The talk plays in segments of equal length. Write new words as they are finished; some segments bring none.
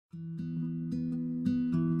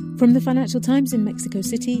From the Financial Times in Mexico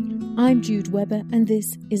City, I'm Jude Weber and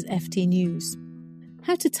this is FT News.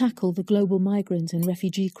 How to tackle the global migrant and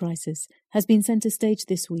refugee crisis has been centre stage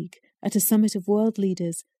this week at a summit of world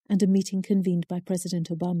leaders and a meeting convened by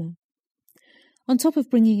President Obama. On top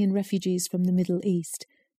of bringing in refugees from the Middle East,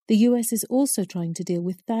 the US is also trying to deal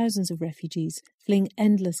with thousands of refugees fleeing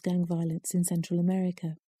endless gang violence in Central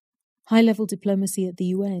America. High-level diplomacy at the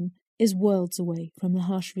UN is worlds away from the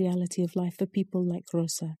harsh reality of life for people like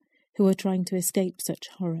Rosa, who are trying to escape such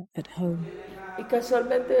horror at home.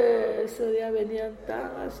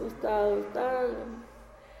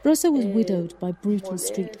 Rosa was widowed by brutal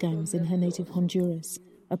street gangs in her native Honduras,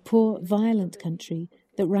 a poor, violent country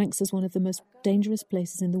that ranks as one of the most dangerous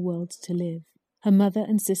places in the world to live. Her mother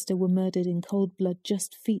and sister were murdered in cold blood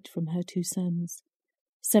just feet from her two sons.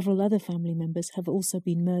 Several other family members have also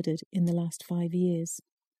been murdered in the last 5 years.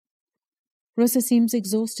 Rosa seems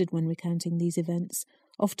exhausted when recounting these events,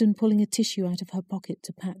 often pulling a tissue out of her pocket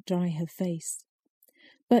to pat dry her face.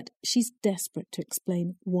 But she's desperate to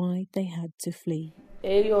explain why they had to flee.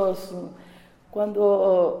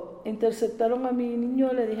 Cuando interceptaron a mi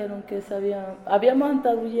niño, le dijeron que habíamos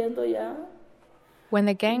andado huyendo ya. When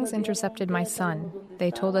the gangs intercepted my son,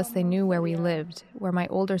 they told us they knew where we lived, where my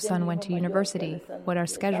older son went to university, what our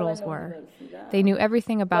schedules were. They knew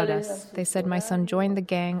everything about us. They said my son joined the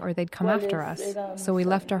gang or they'd come after us. So we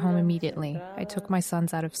left our home immediately. I took my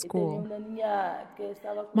sons out of school.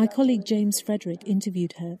 My colleague James Frederick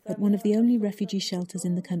interviewed her at one of the only refugee shelters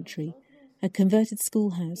in the country, a converted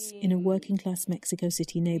schoolhouse in a working-class Mexico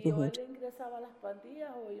City neighborhood.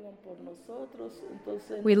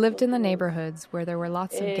 We lived in the neighborhoods where there were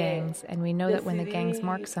lots of gangs, and we know that when the gangs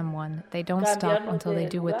mark someone, they don't stop until they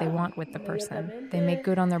do what they want with the person. They make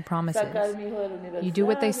good on their promises. You do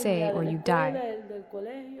what they say or you die.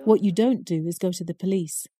 What you don't do is go to the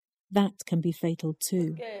police. That can be fatal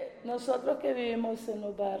too.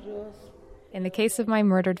 In the case of my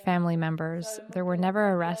murdered family members, there were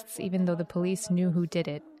never arrests even though the police knew who did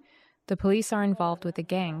it. The police are involved with the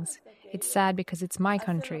gangs. It's sad because it's my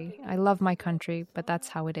country. I love my country, but that's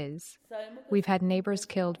how it is. We've had neighbors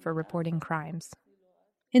killed for reporting crimes.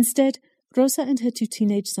 Instead, Rosa and her two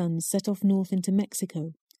teenage sons set off north into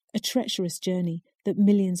Mexico, a treacherous journey that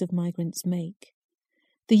millions of migrants make.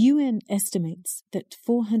 The UN estimates that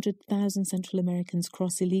 400,000 Central Americans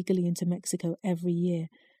cross illegally into Mexico every year,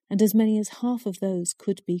 and as many as half of those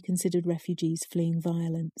could be considered refugees fleeing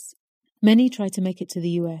violence. Many try to make it to the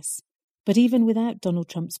US, but even without Donald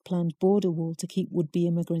Trump's planned border wall to keep would-be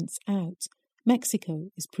immigrants out,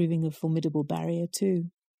 Mexico is proving a formidable barrier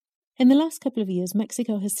too. In the last couple of years,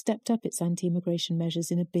 Mexico has stepped up its anti-immigration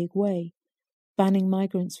measures in a big way, banning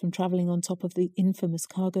migrants from travelling on top of the infamous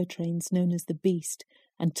cargo trains known as the Beast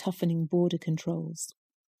and toughening border controls.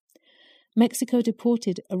 Mexico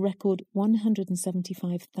deported a record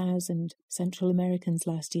 175,000 Central Americans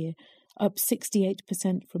last year, up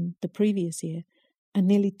 68% from the previous year, and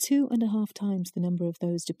nearly 2.5 times the number of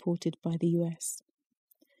those deported by the US.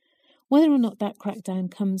 Whether or not that crackdown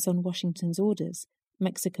comes on Washington's orders,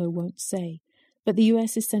 Mexico won't say, but the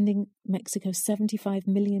US is sending Mexico $75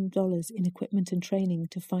 million in equipment and training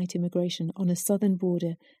to fight immigration on a southern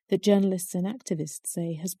border that journalists and activists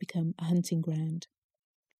say has become a hunting ground.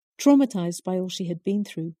 Traumatized by all she had been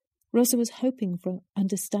through, Rosa was hoping for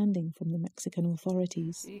understanding from the Mexican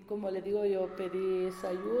authorities.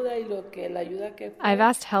 I've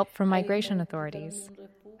asked help from migration authorities.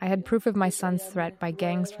 I had proof of my son's threat by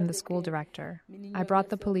gangs from the school director. I brought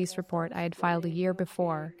the police report I had filed a year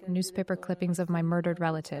before, newspaper clippings of my murdered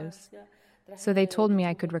relatives. So they told me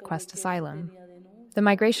I could request asylum. The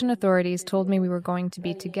migration authorities told me we were going to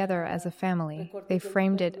be together as a family. They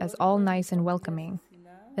framed it as all nice and welcoming.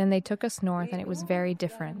 Then they took us north and it was very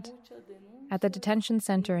different. At the detention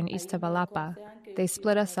center in Iztapalapa, they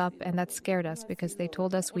split us up and that scared us because they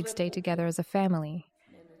told us we'd stay together as a family.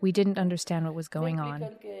 We didn't understand what was going on.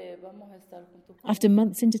 After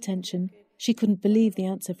months in detention, she couldn't believe the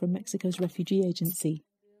answer from Mexico's refugee agency.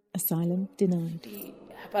 Asylum denied.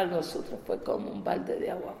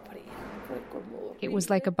 It was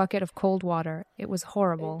like a bucket of cold water. It was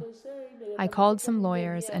horrible. I called some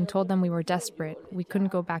lawyers and told them we were desperate. We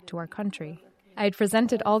couldn't go back to our country. I had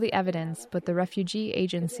presented all the evidence, but the refugee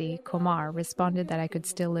agency, Comar, responded that I could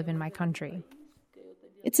still live in my country.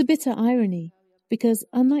 It's a bitter irony, because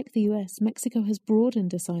unlike the US, Mexico has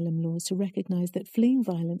broadened asylum laws to recognize that fleeing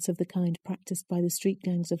violence of the kind practiced by the street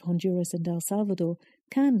gangs of Honduras and El Salvador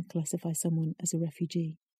can classify someone as a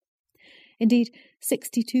refugee. Indeed,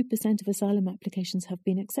 62% of asylum applications have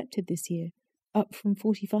been accepted this year, up from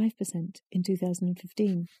 45% in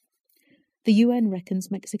 2015. The UN reckons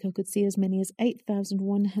Mexico could see as many as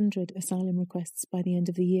 8,100 asylum requests by the end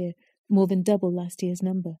of the year, more than double last year's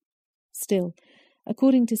number. Still,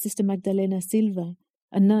 according to Sister Magdalena Silva,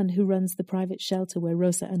 a nun who runs the private shelter where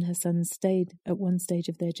Rosa and her sons stayed at one stage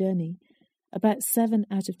of their journey, about 7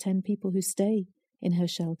 out of 10 people who stay in her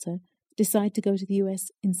shelter decide to go to the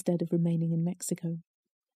US instead of remaining in Mexico.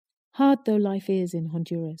 Hard though life is in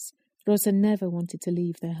Honduras, Rosa never wanted to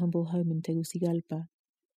leave their humble home in Tegucigalpa.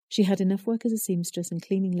 She had enough work as a seamstress and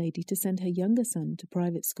cleaning lady to send her younger son to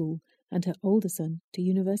private school and her older son to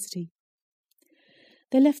university.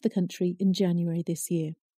 They left the country in January this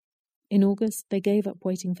year. In August, they gave up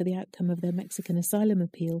waiting for the outcome of their Mexican asylum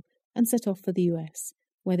appeal and set off for the US,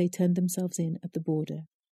 where they turned themselves in at the border.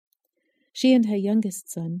 She and her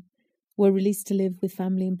youngest son were released to live with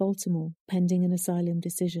family in Baltimore, pending an asylum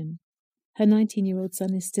decision. Her 19-year-old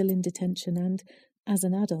son is still in detention and, as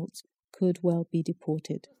an adult, could well be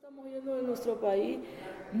deported.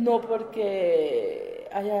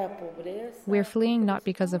 We're fleeing not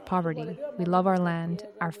because of poverty. We love our land,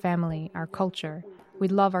 our family, our culture. We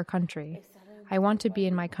love our country. I want to be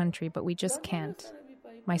in my country, but we just can't.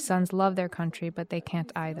 My sons love their country, but they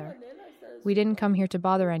can't either. We didn't come here to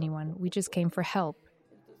bother anyone. We just came for help.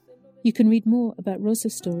 You can read more about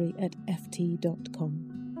Rosa's story at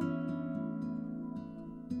ft.com.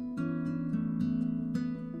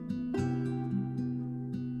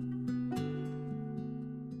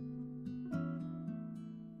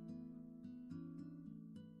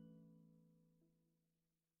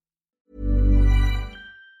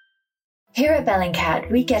 Here at Bellingcat,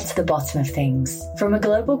 we get to the bottom of things. From a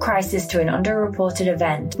global crisis to an underreported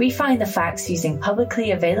event, we find the facts using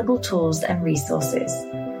publicly available tools and resources,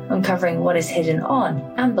 uncovering what is hidden on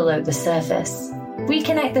and below the surface. We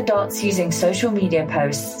connect the dots using social media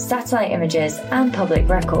posts, satellite images, and public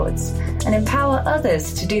records, and empower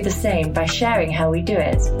others to do the same by sharing how we do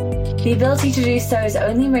it. The ability to do so is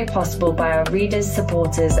only made possible by our readers,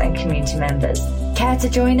 supporters, and community members. Care to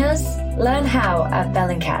join us? Learn how at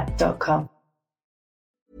bellingcat.com.